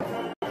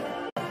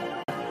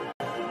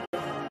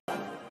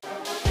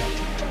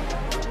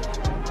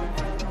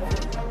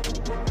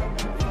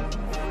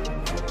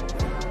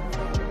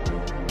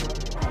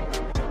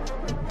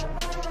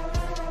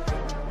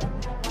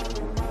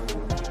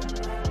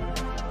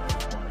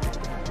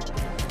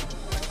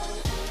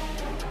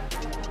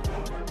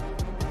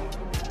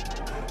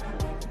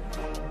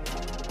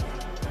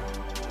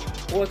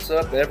What's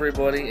up,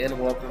 everybody, and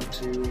welcome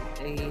to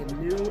a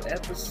new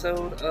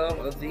episode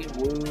of the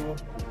Woo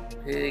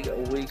Pig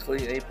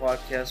Weekly, a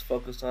podcast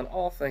focused on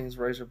all things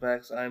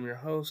Razorbacks. I'm your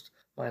host.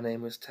 My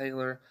name is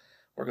Taylor.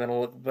 We're going to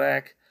look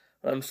back,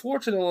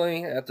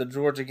 unfortunately, at the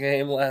Georgia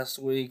game last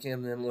week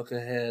and then look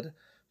ahead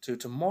to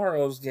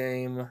tomorrow's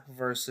game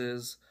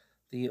versus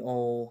the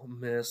Ole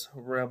Miss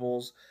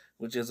Rebels,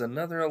 which is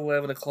another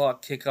 11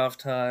 o'clock kickoff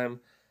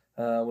time,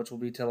 which will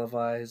be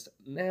televised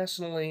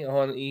nationally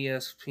on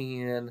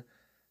ESPN.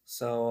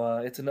 So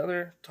it's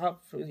another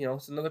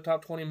it's another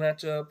top 20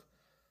 matchup.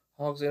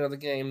 Hogs enter the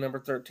game, number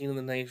 13 in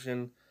the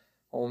nation.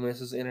 Ole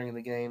Miss is entering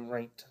the game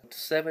ranked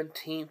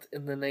 17th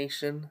in the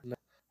nation.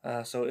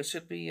 So it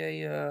should be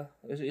a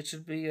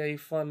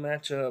fun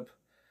matchup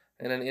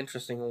and an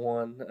interesting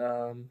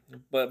one.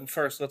 But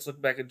first, let's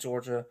look back at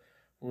Georgia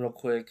real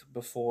quick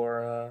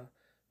before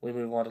we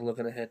move on to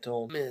looking ahead to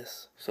Ole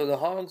Miss. So the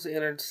Hogs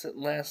entered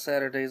last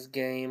Saturday's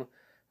game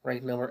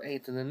ranked number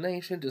 8th in the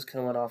nation, just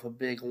coming off a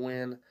big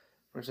win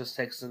versus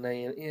Texas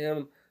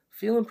A&M,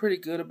 feeling pretty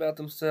good about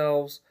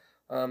themselves.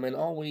 And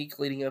all week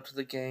leading up to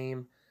the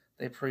game,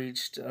 they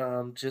preached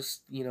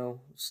just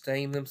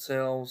staying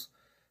themselves,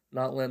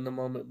 not letting the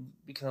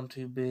moment become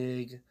too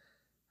big,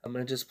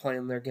 and just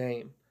playing their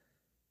game.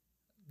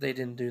 They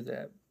didn't do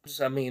that.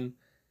 So, I mean,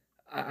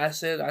 I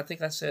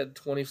think I said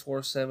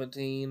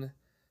 24-17,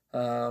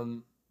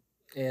 um,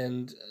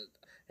 and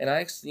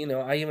I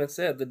even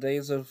said the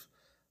days of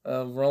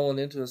rolling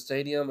into a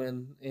stadium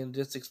and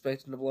just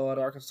expecting to blow out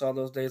Arkansas,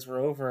 those days were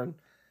over, and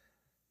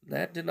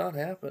that did not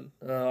happen.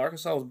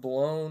 Arkansas was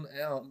blown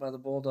out by the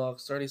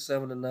Bulldogs,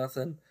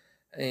 37-0,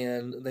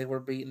 and they were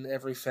beaten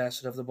every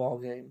facet of the ball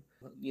game.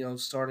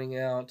 Starting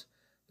out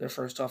their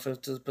first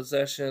offensive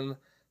possession,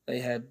 they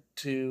had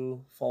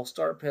two false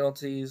start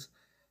penalties,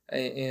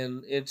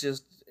 and it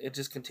just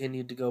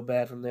continued to go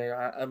bad from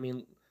there. I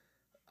mean,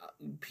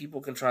 people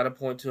can try to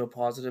point to a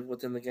positive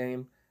within the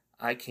game.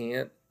 I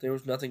can't. There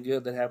was nothing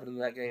good that happened in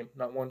that game.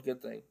 Not one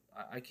good thing.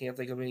 I can't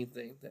think of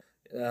anything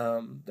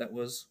that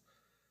was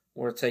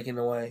worth taking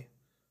away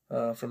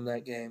from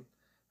that game.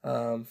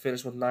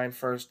 Finished with 9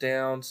 first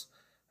downs,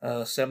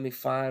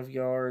 75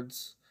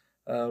 yards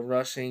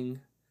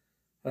rushing.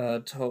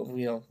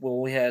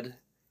 We had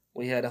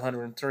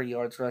 103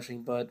 yards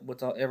rushing, but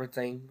with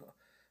everything,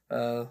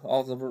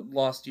 all the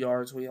lost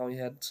yards, we only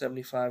had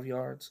 75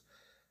 yards.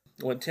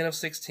 Went 10 of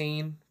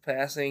 16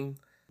 passing,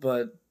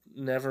 but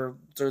never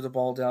threw the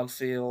ball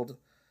downfield.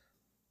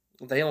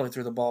 They only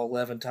threw the ball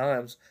 11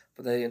 times,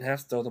 but they didn't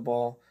have to throw the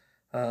ball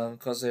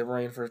because they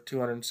ran for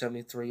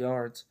 273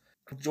 yards.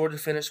 Georgia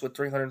finished with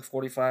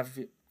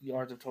 345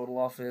 yards of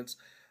total offense.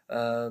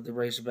 The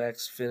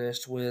Razorbacks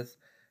finished with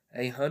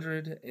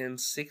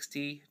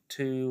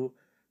 162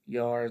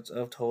 yards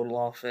of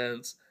total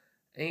offense.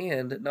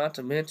 And not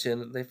to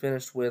mention, they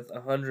finished with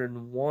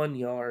 101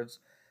 yards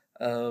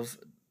of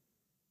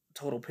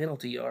total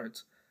penalty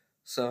yards.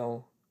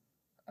 So,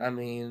 I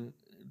mean,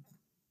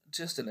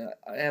 just an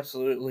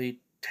absolutely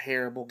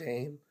terrible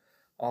game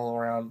all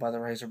around by the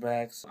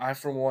Razorbacks. I,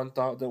 for one,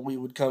 thought that we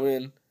would come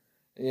in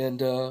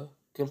and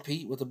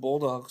compete with the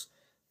Bulldogs,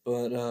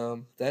 but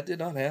that did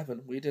not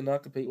happen. We did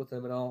not compete with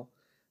them at all.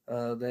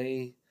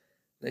 They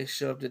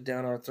shoved it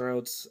down our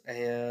throats,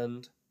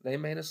 and they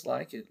made us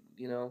like it.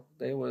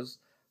 There was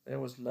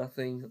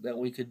nothing that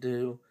we could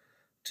do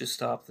to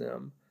stop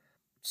them.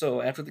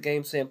 So after the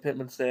game, Sam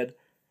Pittman said,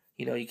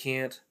 you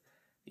can't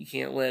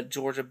let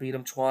Georgia beat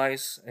them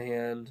twice,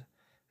 and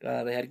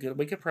they had a good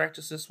week of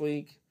practice this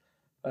week.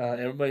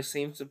 Everybody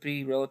seems to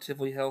be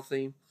relatively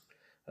healthy.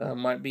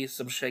 Might be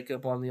some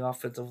shakeup on the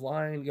offensive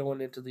line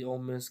going into the Ole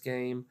Miss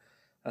game.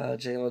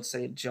 Jalen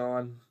St.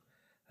 John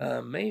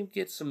may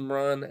get some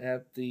run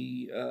at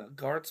the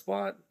guard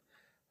spot.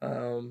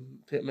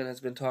 Pittman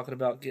has been talking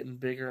about getting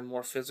bigger and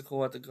more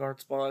physical at the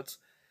guard spots.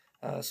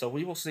 So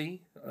we will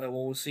see.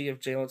 We'll see if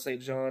Jalen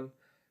St. John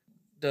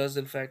does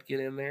in fact get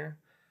in there.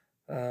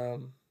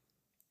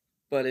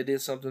 But it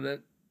is something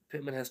that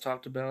Pittman has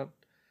talked about.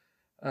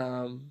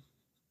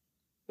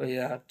 But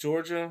yeah,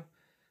 Georgia,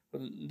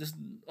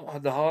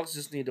 the Hogs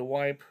just need to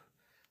wipe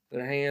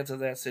their hands of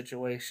that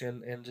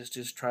situation and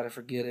just try to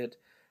forget it.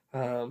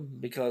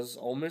 Because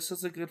Ole Miss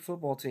is a good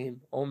football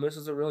team. Ole Miss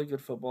is a really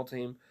good football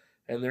team,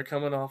 and they're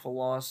coming off a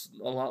loss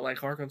a lot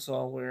like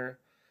Arkansas, where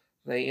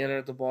they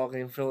entered the ball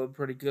game feeling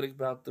pretty good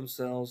about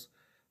themselves.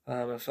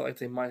 I felt like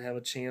they might have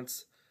a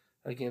chance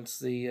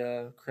against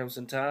the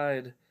Crimson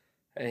Tide,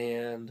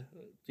 and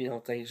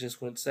things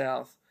just went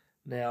south.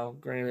 Now,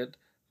 granted,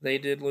 they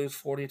did lose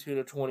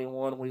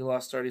 42-21. We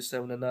lost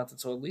 37-0.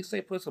 So at least they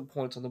put some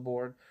points on the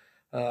board.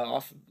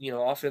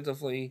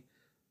 Offensively,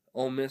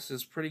 Ole Miss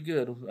is pretty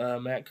good.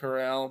 Matt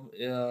Corral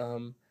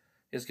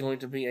is going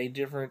to be a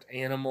different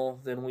animal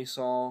than we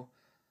saw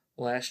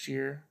last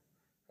year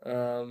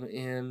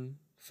in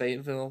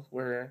Fayetteville,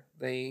 where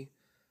they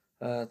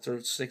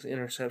threw 6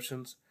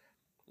 interceptions.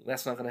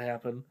 That's not going to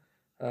happen.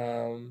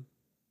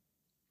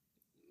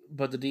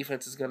 But the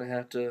defense is going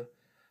to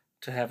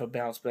have a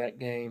bounce back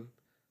game.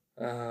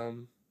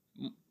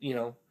 You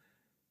know,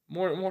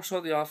 more so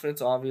the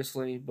offense,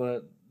 obviously,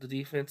 but the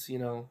defense,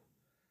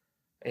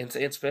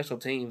 and special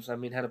teams. I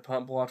mean, had a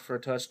punt blocked for a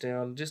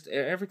touchdown. Just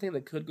everything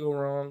that could go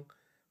wrong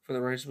for the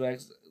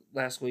Razorbacks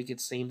last week,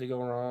 it seemed to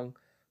go wrong.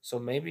 So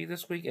maybe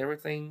this week,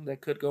 everything that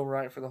could go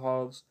right for the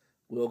Hogs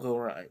will go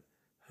right.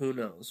 Who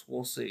knows?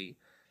 We'll see.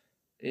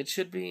 It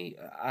should be.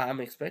 I'm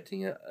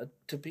expecting it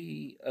to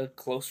be a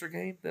closer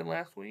game than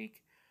last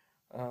week.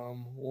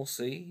 We'll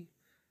see.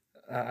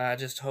 I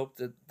just hope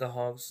that the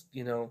Hogs,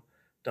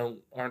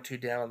 aren't too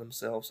down on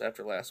themselves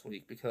after last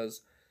week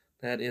because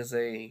that is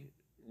a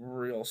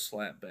real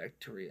slap back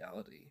to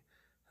reality.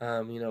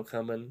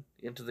 Coming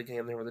into the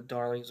game, they were the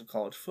darlings of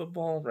college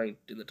football,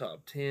 ranked in the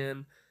top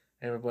 10.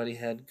 Everybody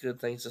had good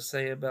things to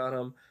say about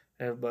them.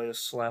 Everybody was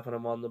slapping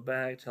them on the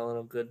back, telling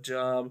them good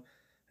job.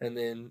 And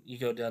then you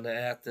go down to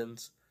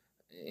Athens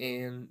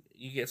and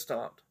you get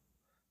stomped,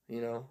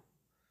 you know.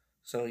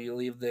 So you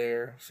leave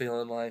there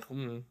feeling like,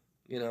 you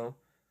know,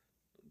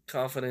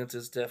 confidence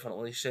is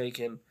definitely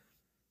shaken.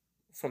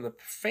 From the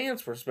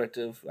fans'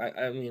 perspective,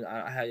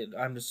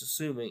 I'm just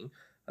assuming.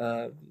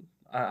 Uh,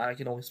 I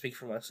can only speak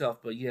for myself,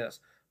 but yes,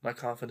 my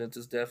confidence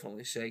is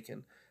definitely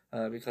shaken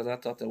because I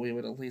thought that we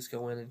would at least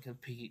go in and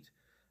compete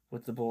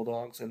with the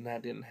Bulldogs, and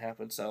that didn't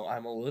happen. So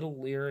I'm a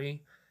little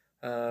leery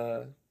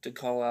to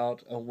call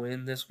out a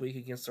win this week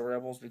against the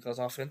Rebels because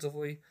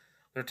offensively,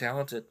 they're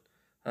talented.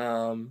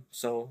 We're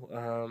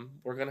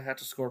gonna have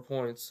to score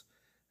points,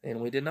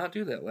 and we did not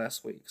do that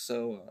last week.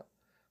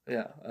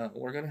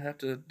 We're gonna have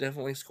to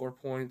definitely score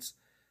points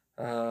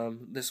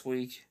this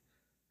week,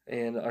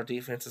 and our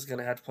defense is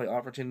gonna have to play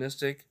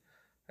opportunistic,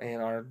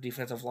 and our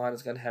defensive line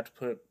is gonna have to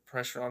put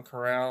pressure on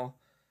Corral,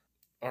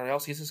 or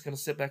else he's just gonna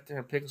sit back there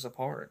and pick us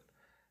apart,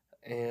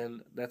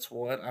 and that's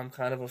what I'm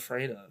kind of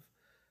afraid of.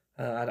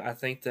 I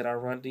think that our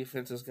run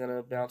defense is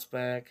gonna bounce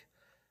back.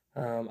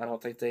 I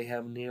don't think they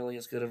have nearly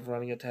as good of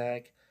running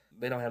attack.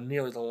 They don't have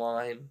nearly the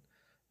line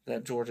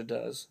that Georgia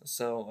does,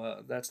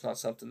 so that's not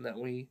something that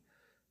we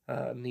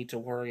need to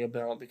worry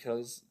about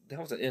because that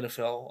was an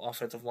NFL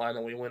offensive line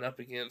that we went up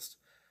against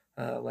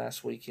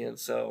last weekend.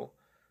 So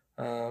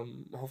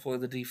hopefully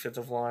the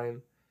defensive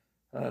line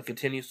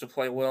continues to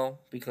play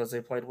well because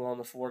they played well in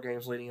the 4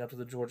 games leading up to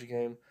the Georgia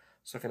game.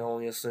 So I can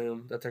only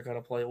assume that they're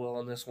going to play well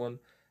in this one.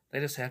 They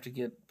just have to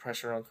get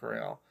pressure on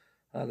Corral.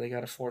 They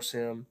got to force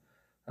him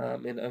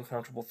into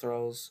uncomfortable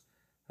throws,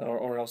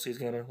 or else he's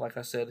going to, like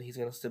I said, he's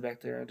going to sit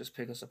back there and just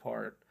pick us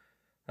apart.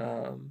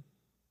 Um,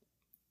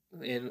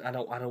 and I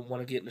don't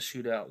want to get in a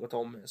shootout with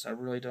Ole Miss. I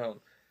really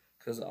don't,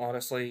 because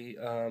honestly,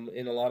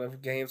 in a lot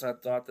of games, I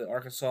thought that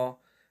Arkansas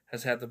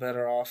has had the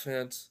better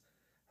offense.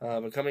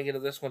 But coming into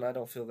this one, I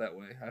don't feel that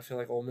way. I feel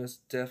like Ole Miss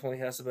definitely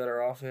has the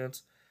better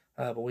offense,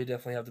 but we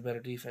definitely have the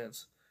better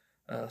defense.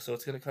 So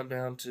it's going to come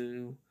down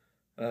to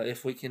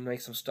if we can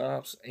make some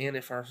stops and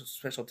if our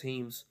special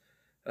teams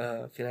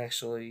can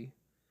actually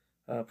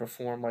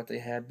perform like they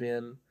had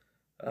been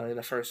in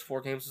the first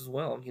 4 games as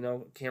well.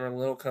 Cameron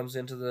Little comes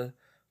into the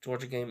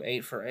Georgia game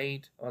 8 for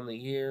 8 on the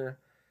year,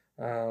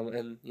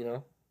 and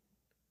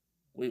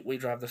we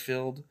drive the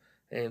field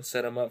and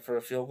set him up for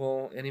a field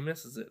goal, and he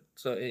misses it.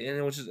 So,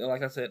 and which is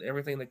like I said,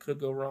 everything that could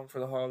go wrong for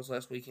the Hogs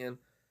last weekend,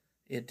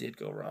 it did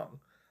go wrong.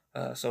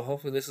 So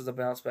hopefully this is a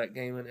bounce back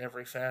game in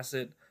every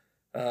facet.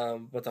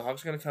 But the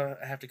Hogs are going to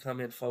have to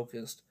come in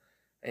focused,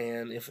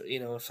 and if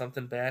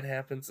something bad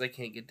happens, they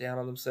can't get down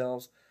on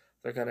themselves.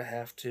 They're going to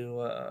have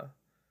to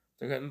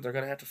they're going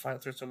to have to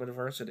fight through some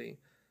adversity.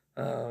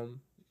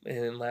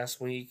 And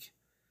last week,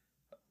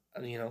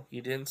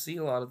 you didn't see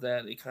a lot of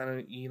that. It kind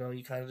of,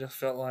 you kind of just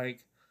felt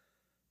like,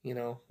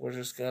 we're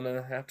just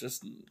gonna have to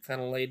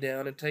kind of lay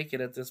down and take it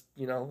at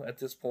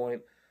this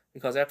point,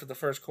 because after the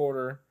first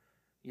quarter,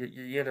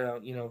 you're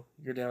down,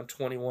 you're down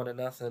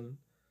 21-0,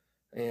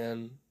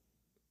 and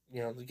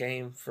the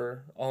game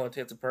for all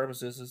intents and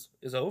purposes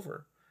is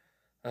over.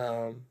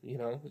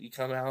 You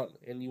come out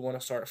and you want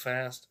to start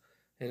fast,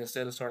 and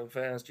instead of starting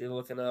fast, you're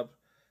looking up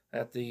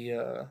at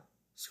the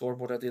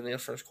scoreboard at the end of the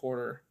first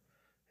quarter,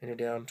 and you're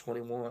down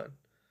 21.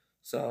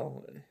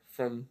 So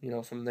from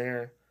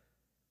there,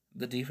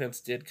 the defense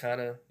did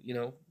kind of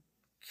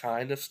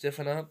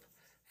stiffen up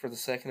for the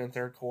second and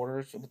third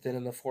quarters, but then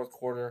in the fourth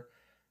quarter,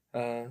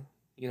 they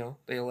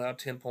allowed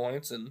 10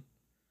 points, and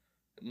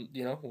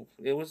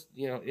it was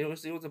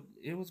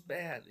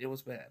bad. It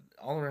was bad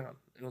all around.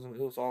 It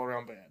was all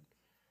around bad.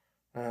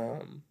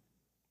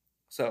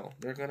 So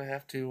they're gonna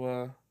have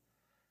to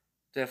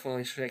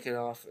definitely shake it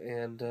off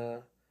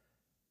and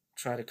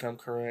try to come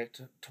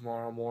correct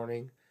tomorrow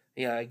morning.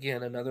 Yeah,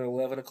 again, another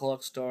 11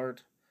 o'clock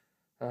start.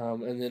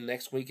 And then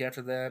next week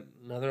after that,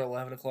 another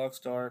 11 o'clock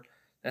start.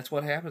 That's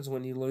what happens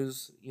when you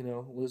lose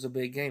a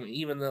big game.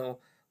 Even though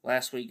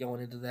last week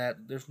going into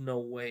that, there's no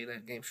way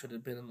that game should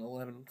have been an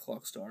 11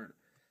 o'clock start.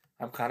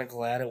 I'm kind of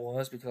glad it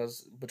was,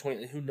 because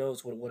who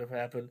knows what would have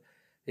happened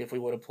if we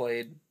would have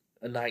played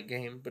a night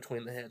game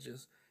between the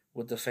hedges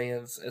with the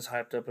fans as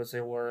hyped up as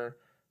they were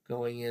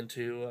going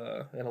into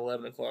an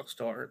 11 o'clock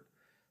start.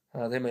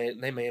 They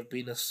may have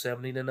beaten us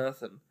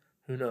 70-0.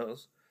 Who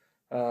knows?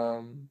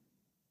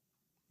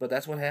 But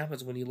that's what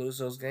happens when you lose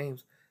those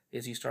games.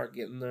 is you start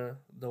getting the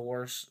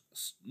worst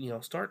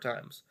start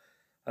times.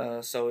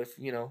 So if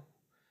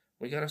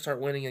we got to start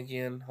winning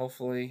again,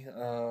 hopefully,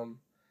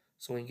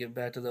 so we can get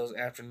back to those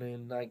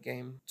afternoon night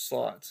game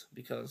slots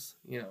because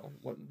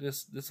what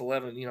this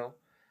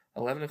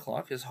 11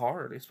 o'clock is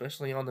hard,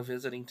 especially on the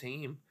visiting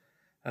team.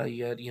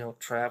 You got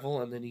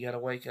travel, and then you got to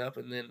wake up,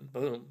 and then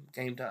boom,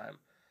 game time.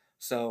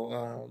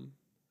 So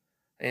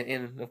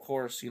and of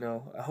course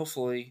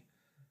hopefully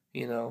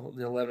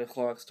the 11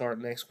 o'clock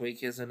start next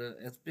week isn't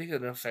as big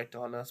an effect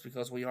on us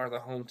because we are the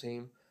home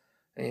team,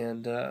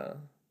 and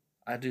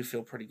I do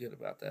feel pretty good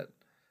about that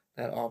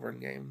Auburn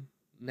game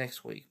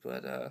next week.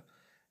 But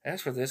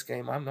as for this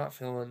game, I'm not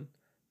feeling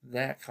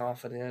that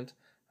confident.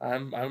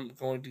 I'm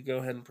going to go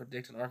ahead and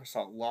predict an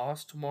Arkansas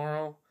loss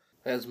tomorrow.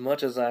 As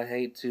much as I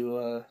hate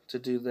to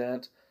do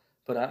that,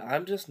 but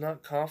I'm just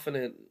not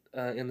confident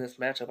in this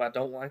matchup. I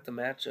don't like the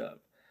matchup,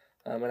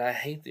 and I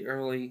hate the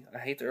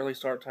early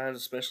start times,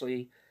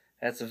 especially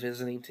as a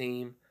visiting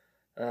team.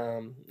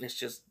 It's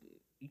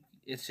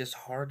just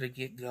hard to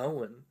get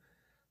going.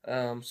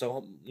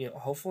 So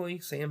hopefully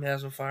Sam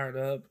has him fired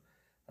up,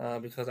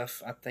 because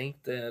I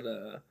think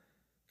that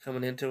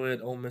coming into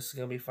it, Ole Miss is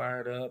gonna be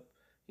fired up.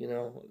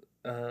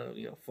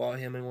 Fall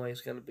Hemingway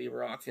is gonna be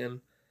rocking.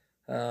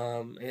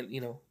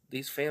 And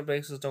these fan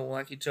bases don't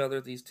like each other.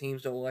 These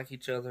teams don't like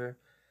each other.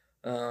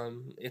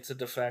 It's a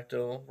de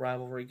facto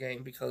rivalry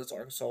game because it's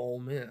Arkansas Ole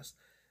Miss.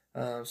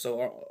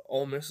 So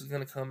Ole Miss is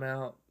gonna come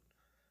out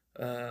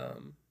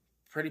um,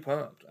 pretty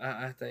pumped,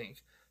 I think.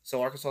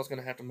 So Arkansas is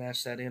going to have to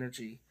match that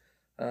energy,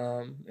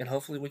 and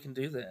hopefully we can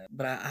do that.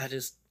 But I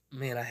just,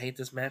 man, I hate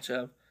this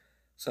matchup.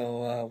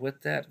 So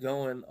with that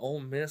going,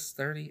 Ole Miss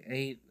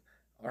 38,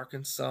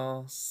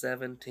 Arkansas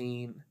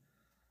 17,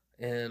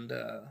 and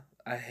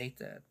I hate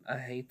that. I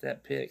hate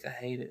that pick. I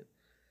hate it,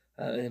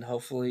 and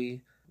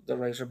hopefully the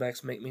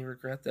Razorbacks make me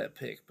regret that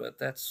pick. But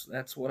that's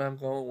what I'm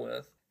going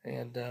with,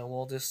 and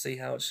we'll just see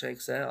how it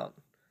shakes out.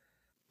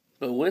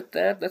 But with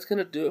that, that's going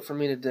to do it for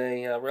me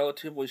today. A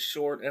relatively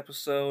short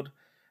episode.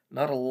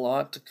 Not a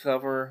lot to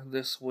cover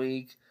this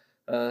week,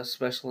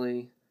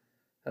 especially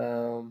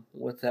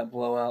with that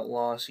blowout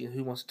loss.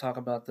 Who wants to talk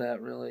about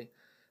that, really?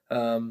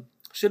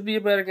 Should be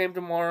a better game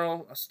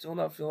tomorrow. I'm still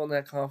not feeling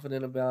that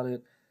confident about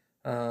it,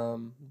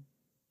 um,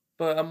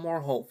 but I'm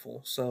more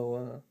hopeful.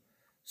 So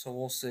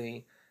we'll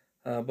see.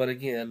 But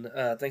again,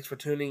 thanks for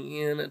tuning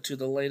in to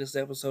the latest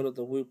episode of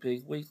the Woo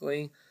Pig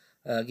Weekly.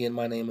 Again,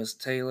 my name is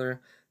Taylor.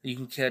 You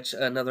can catch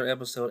another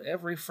episode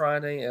every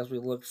Friday as we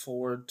look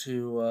forward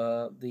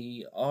to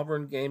the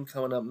Auburn game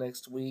coming up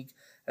next week,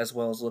 as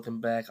well as looking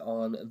back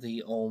on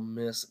the Ole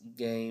Miss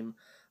game.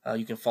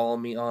 You can follow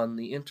me on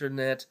the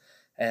internet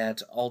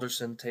at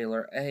Alderson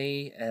Taylor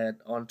A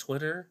on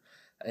Twitter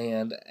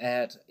and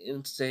at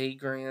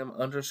Instagram _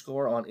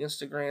 on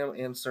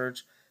Instagram, and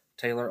search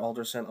Taylor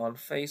Alderson on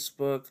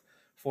Facebook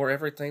for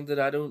everything that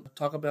I don't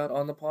talk about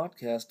on the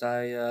podcast.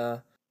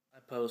 I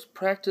post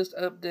practice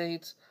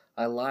updates.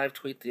 I live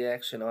tweet the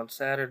action on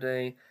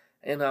Saturday,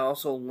 and I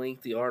also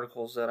link the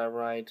articles that I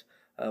write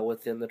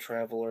within the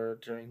Traveler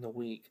during the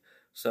week.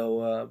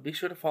 So be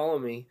sure to follow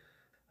me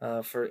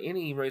for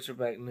any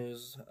Razorback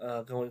news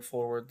going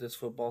forward this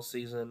football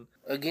season.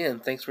 Again,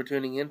 thanks for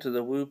tuning in to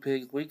the Woo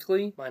Pig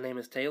Weekly. My name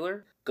is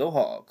Taylor. Go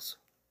Hogs!